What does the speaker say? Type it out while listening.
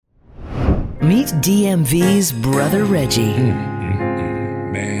Meet DMV's Brother Reggie.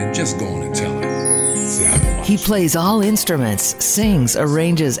 Man, just go on and tell him. See, I've been He plays all instruments, sings,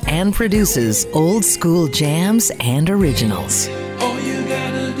 arranges, and produces old school jams and originals. All you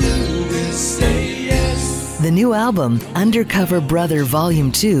gotta do is say yes. The new album, Undercover Brother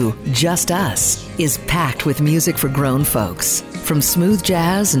Volume 2, Just Us, is packed with music for grown folks, from smooth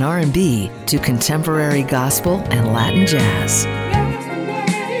jazz and R&B to contemporary gospel and Latin jazz.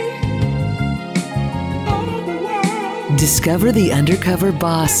 Discover the undercover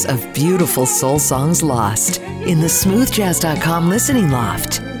boss of beautiful soul songs lost in the smoothjazz.com listening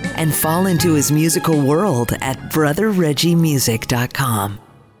loft and fall into his musical world at brotherreggiemusic.com.